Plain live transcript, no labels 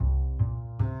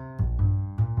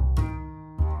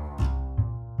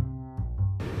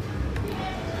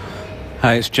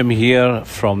Hi, it's Jim here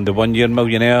from the 1 Year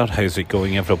Millionaire. How's it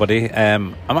going, everybody?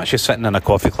 I'm actually sitting in a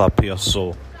coffee club here,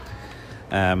 so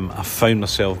I found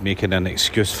myself making an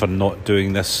excuse for not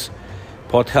doing this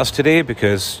podcast today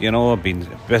because, I've been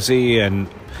busy and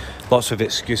lots of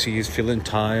excuses, feeling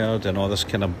tired and all this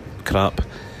kind of crap.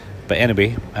 But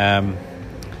anyway,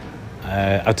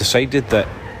 I've decided that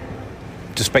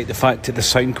despite the fact that the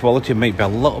sound quality might be a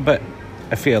little bit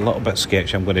iffy, a little bit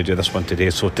sketchy, I'm going to do this one today.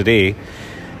 So today,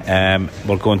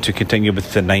 we're going to continue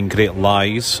with the 9 great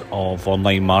lies of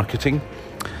online marketing.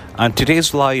 And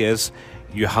today's lie is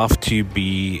you have to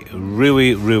be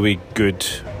really, really good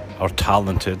or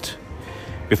talented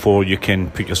before you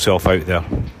can put yourself out there.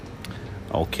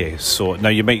 Okay, so now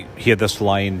you might hear this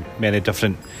lie in many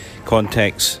different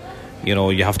contexts.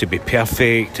 You have to be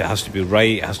perfect, it has to be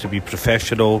right, it has to be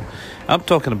professional. I'm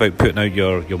talking about putting out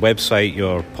your website,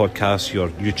 your podcast, your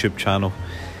YouTube channel.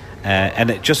 And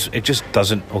it just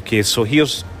doesn't. Okay, so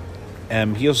here's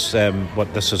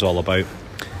what this is all about.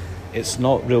 It's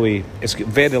got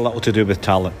very little to do with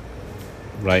talent,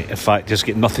 right? In fact, it's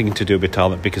got nothing to do with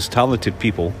talent, because talented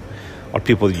people are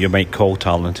people that you might call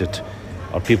talented,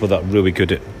 are people that are really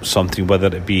good at something,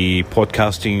 whether it be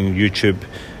podcasting, YouTube,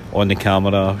 on the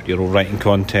camera, writing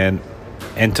content,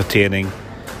 entertaining,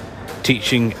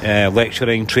 teaching,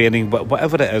 lecturing, training,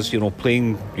 whatever it is,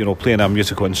 playing a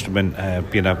musical instrument,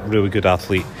 being a really good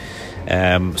athlete.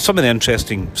 Some of the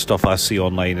interesting stuff I see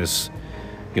online is,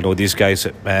 these guys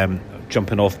that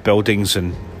jumping off buildings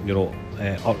and,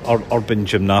 urban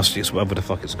gymnastics, whatever the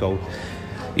fuck it's called,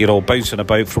 bouncing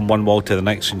about from one wall to the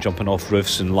next and jumping off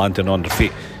roofs and landing on their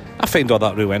feet. I find all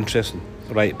that really interesting,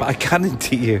 right? But I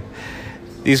guarantee you,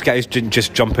 these guys didn't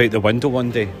just jump out the window one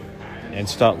day and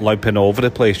start louping all over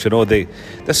the place.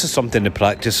 This is something they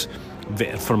practice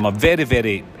from a very,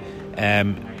 very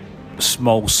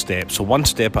small step. So one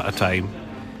step at a time,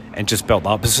 and just build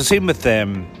up. It's the same with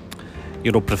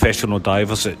professional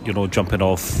divers that jumping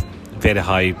off very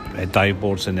high dive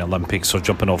boards in the Olympics, or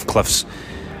jumping off cliffs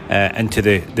into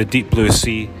the deep blue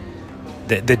sea.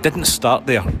 They didn't start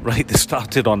there, right? They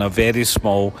started on a very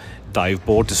small dive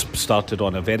board. They started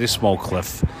on a very small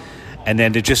cliff, and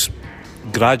then they just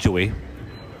gradually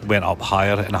went up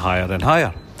higher and higher and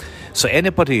higher. So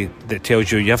anybody that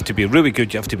tells you have to be really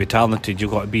good, you have to be talented,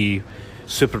 you've got to be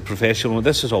super professional,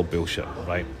 this is all bullshit,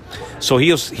 right? So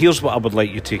here's what I would like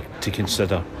you to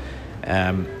consider.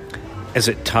 Is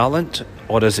it talent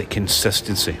or is it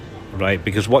consistency, right?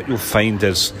 Because what you'll find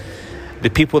is the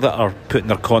people that are putting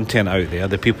their content out there,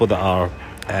 the people that are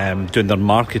doing their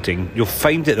marketing, you'll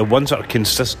find that the ones that are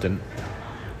consistent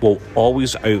will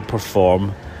always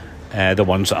outperform the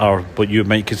ones that are what you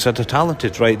might consider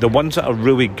talented, right? The ones that are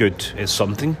really good at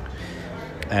something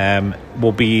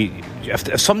will be,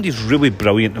 if somebody's really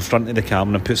brilliant in front of the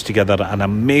camera and puts together an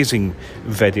amazing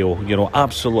video,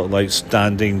 absolutely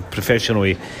outstanding,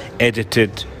 professionally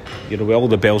edited, with all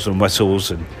the bells and whistles,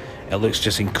 and it looks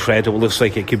just incredible, looks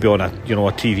like it could be on a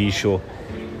TV show.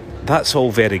 That's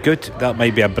all very good. That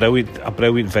might be a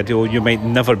brilliant video. You might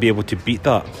never be able to beat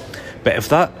that. But if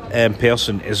that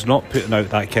person is not putting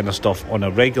out that kind of stuff on a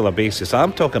regular basis,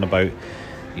 I'm talking about,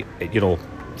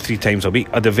 3 times a week,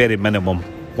 at the very minimum,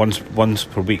 once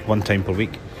per week, 1 time per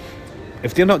week.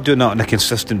 If they're not doing that on a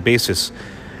consistent basis,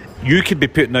 you could be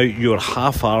putting out your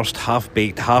half-arsed,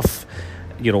 half-baked, half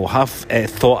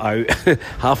thought out,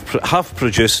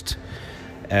 half-produced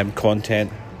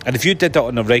content. And if you did that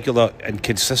on a regular and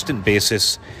consistent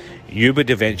basis, you would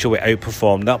eventually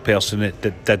outperform that person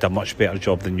that did a much better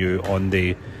job than you on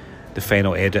the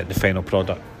final edit, the final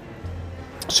product.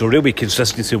 So really,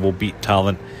 consistency will beat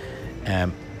talent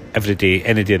every day,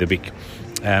 any day of the week.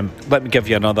 Let me give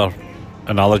you another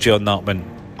analogy on that one.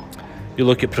 You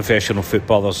look at professional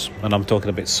footballers, and I'm talking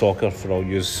about soccer for all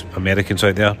you Americans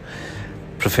out there.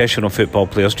 Professional football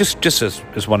players, just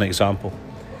as one example.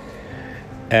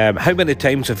 How many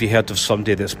times have you heard of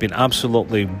somebody that's been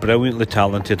absolutely brilliantly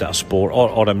talented at a sport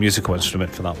or a musical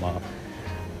instrument for that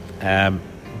matter,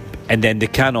 and then they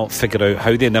cannot figure out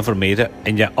how they never made it,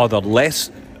 and yet other less,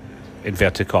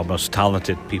 inverted commas,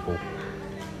 talented people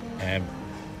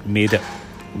made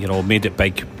it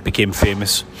big, became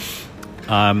famous?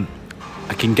 I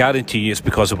can guarantee you it's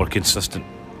because they were consistent.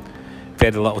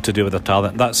 Very little to do with their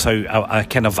talent. That's how a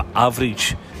kind of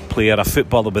average player, a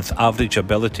footballer with average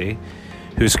ability,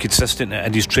 who's consistent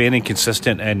and he's training,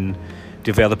 consistent in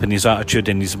developing his attitude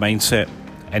and his mindset,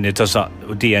 and he does that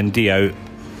day in, day out,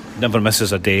 never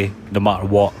misses a day, no matter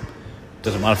what.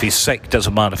 Doesn't matter if he's sick,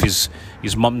 doesn't matter if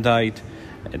his mum died,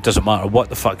 it doesn't matter what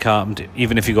the fuck happened.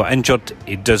 Even if he got injured,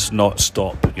 he does not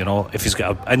stop. If he's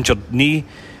got an injured knee,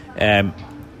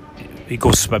 you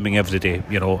go swimming every day,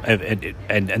 you know,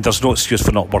 and there's no excuse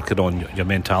for not working on your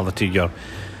mentality, your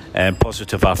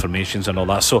positive affirmations and all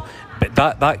that. So, but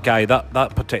that guy,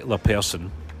 that particular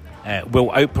person, will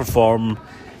outperform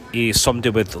somebody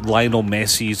with Lionel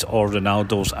Messi's or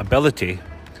Ronaldo's ability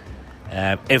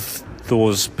if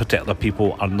those particular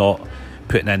people are not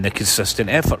putting in the consistent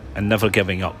effort and never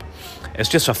giving up. It's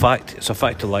just a fact. It's a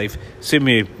fact of life. Same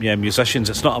with musicians.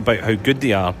 It's not about how good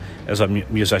they are as a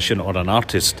musician or an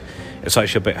artist. It's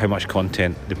actually about how much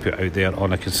content they put out there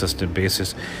on a consistent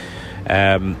basis.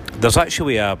 There's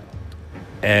actually a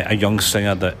young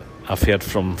singer that I've heard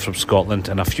from Scotland,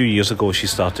 and a few years ago she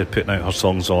started putting out her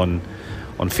songs on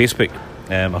Facebook.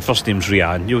 Her first name's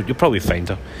Rianne. You'll probably find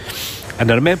her.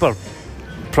 And I remember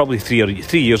probably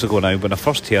 3 years ago now, when I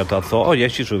first heard her, I thought, oh yeah,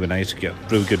 she's really nice, got a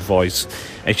really good voice,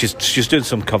 and she's doing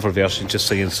some cover versions, just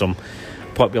singing some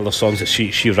popular songs that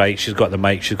she writes. She's got the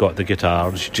mic, she's got the guitar,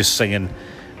 and she's just singing,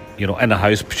 you know, in the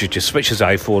house. She just switches the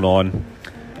iPhone on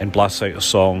and blasts out a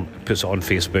song, puts it on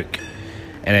Facebook,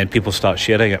 and then people start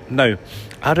sharing it. Now,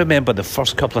 I remember the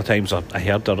first couple of times I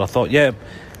heard her, I thought, yeah,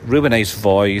 really nice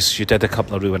voice. She did a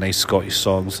couple of really nice Scottish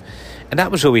songs, and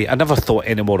that was really, I never thought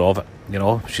any more of it, you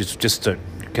know. She's just a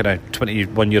kind of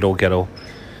 21-year-old girl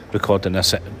recording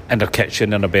this in her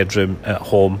kitchen, in her bedroom, at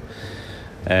home,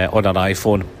 on her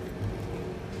iPhone.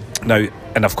 Now,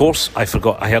 and of course, I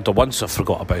heard her once, I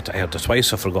forgot about it. I heard her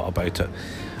twice, I forgot about it.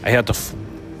 I heard her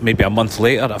maybe a month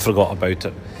later, I forgot about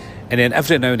it. And then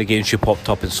every now and again she popped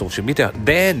up in social media.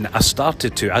 Then I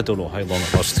started to, I don't know how long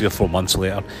it was, 3 or 4 months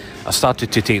later, I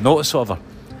started to take notice of her.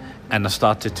 And I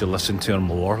started to listen to her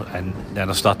more, and then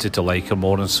I started to like her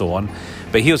more, and so on.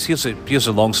 But here's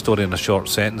a long story in a short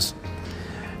sentence.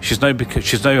 She's now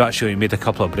actually made a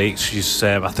couple of breaks. She's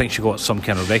I think she got some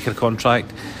kind of record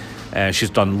contract. She's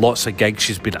done lots of gigs.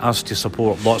 She's been asked to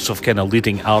support lots of kind of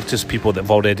leading artists, people that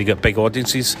have already got big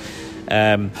audiences.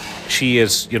 She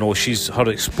is, you know, her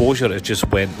exposure has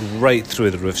just went right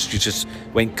through the roof. She just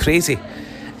went crazy.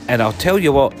 And I'll tell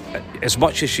you what, as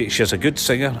much as she's a good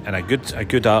singer and a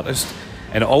good artist,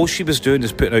 and all she was doing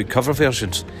is putting out cover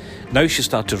versions. Now she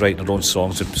started writing her own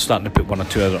songs and starting to put 1 or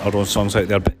 2 of her own songs out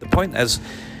there. But the point is,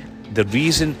 the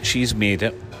reason she's made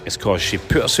it is because she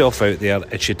put herself out there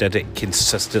and she did it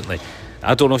consistently.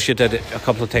 I don't know if she did it a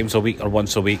couple of times a week or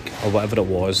once a week or whatever it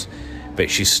was, but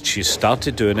she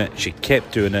started doing it, she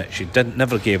kept doing it, she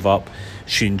never gave up,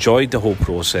 she enjoyed the whole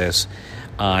process.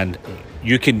 And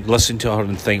you can listen to her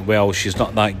and think, well, she's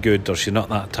not that good or she's not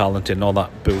that talented and all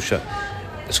that bullshit.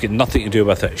 It's got nothing to do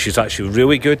with it. She's actually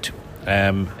really good.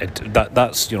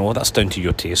 That's down to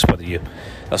your taste,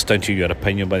 that's down to your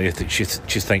opinion, whether you think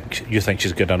you think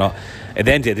she's good or not. At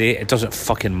the end of the day, it doesn't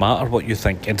fucking matter what you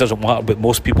think. It doesn't matter what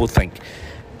most people think.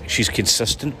 She's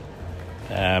consistent.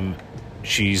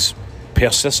 She's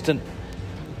persistent.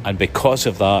 And because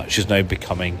of that, she's now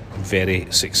becoming very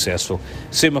successful.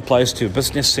 Same applies to your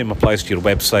business, same applies to your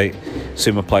website,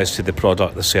 same applies to the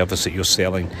product, the service that you're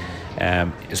selling.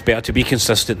 It's better to be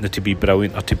consistent than to be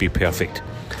brilliant or to be perfect.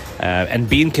 And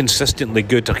being consistently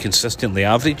good or consistently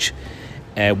average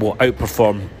will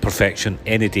outperform perfection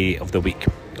any day of the week.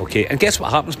 Okay, and guess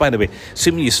what happens, by the way?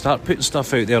 Soon when you start putting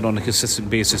stuff out there on a consistent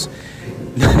basis,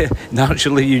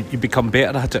 naturally you become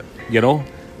better at it, you know?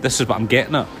 This is what I'm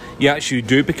getting at. You actually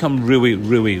do become really,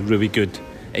 really, really good,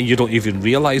 and you don't even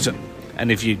realise it.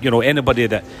 And if you know anybody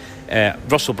that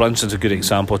Russell Brunson's a good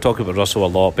example. I talk about Russell a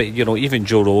lot, but you know, even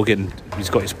Joe Rogan, he's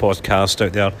got his podcast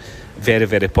out there, very,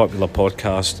 very popular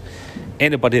podcast.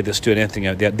 Anybody that's doing anything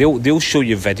out there, they'll show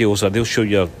you videos, or they'll show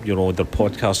you, you know, their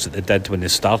podcasts that they did when they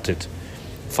started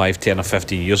 5, 10 or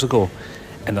 15 years ago,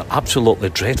 and they're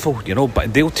absolutely dreadful, you know.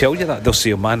 But they'll tell you that. They'll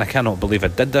say, oh man, I cannot believe I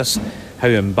did this, how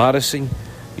embarrassing,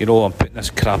 you know, I'm putting this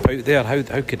crap out there, how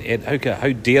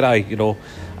dare I, you know,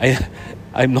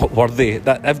 I'm not worthy.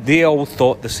 That if they all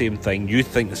thought the same thing, you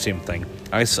think the same thing,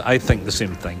 I think the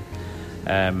same thing,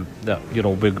 that, you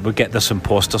know, we get this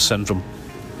imposter syndrome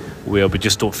where we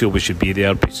just don't feel we should be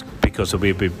there because of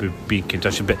the way we've been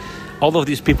conditioned. But all of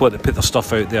these people that put their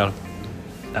stuff out there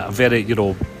at a very, you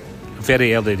know,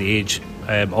 very early age,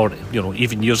 or, you know,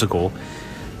 even years ago,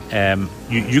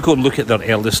 you go and look at their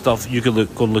early stuff, you go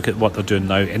and look at what they're doing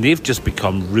now, and they've just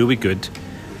become really good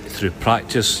through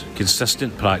practice,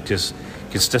 consistent practice,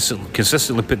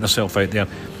 consistently putting themselves out there.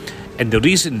 And the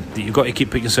reason that you've got to keep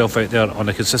putting yourself out there on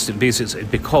a consistent basis is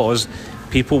because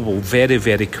people will very,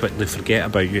 very quickly forget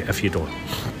about you if you don't.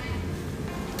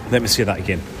 Let me say that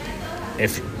again.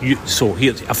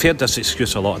 I've heard this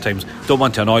excuse a lot of times. Don't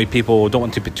want to annoy people, don't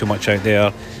want to put too much out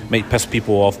there, might piss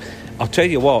people off. I'll tell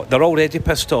you what, they're already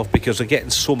pissed off because they're getting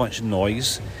so much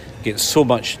noise, there's so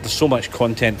much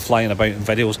content flying about in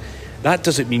videos. That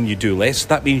doesn't mean you do less.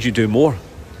 That means you do more.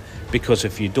 Because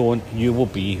if you don't, you will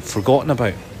be forgotten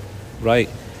about, right?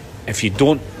 If you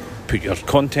don't put your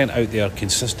content out there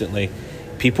consistently,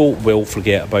 people will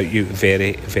forget about you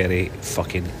very, very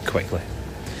fucking quickly.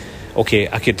 Okay,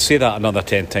 I could say that another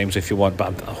 10 times if you want,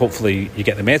 but hopefully you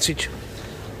get the message.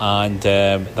 And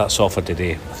that's all for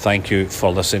today. Thank you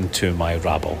for listening to my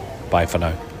rabble. Bye for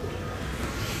now.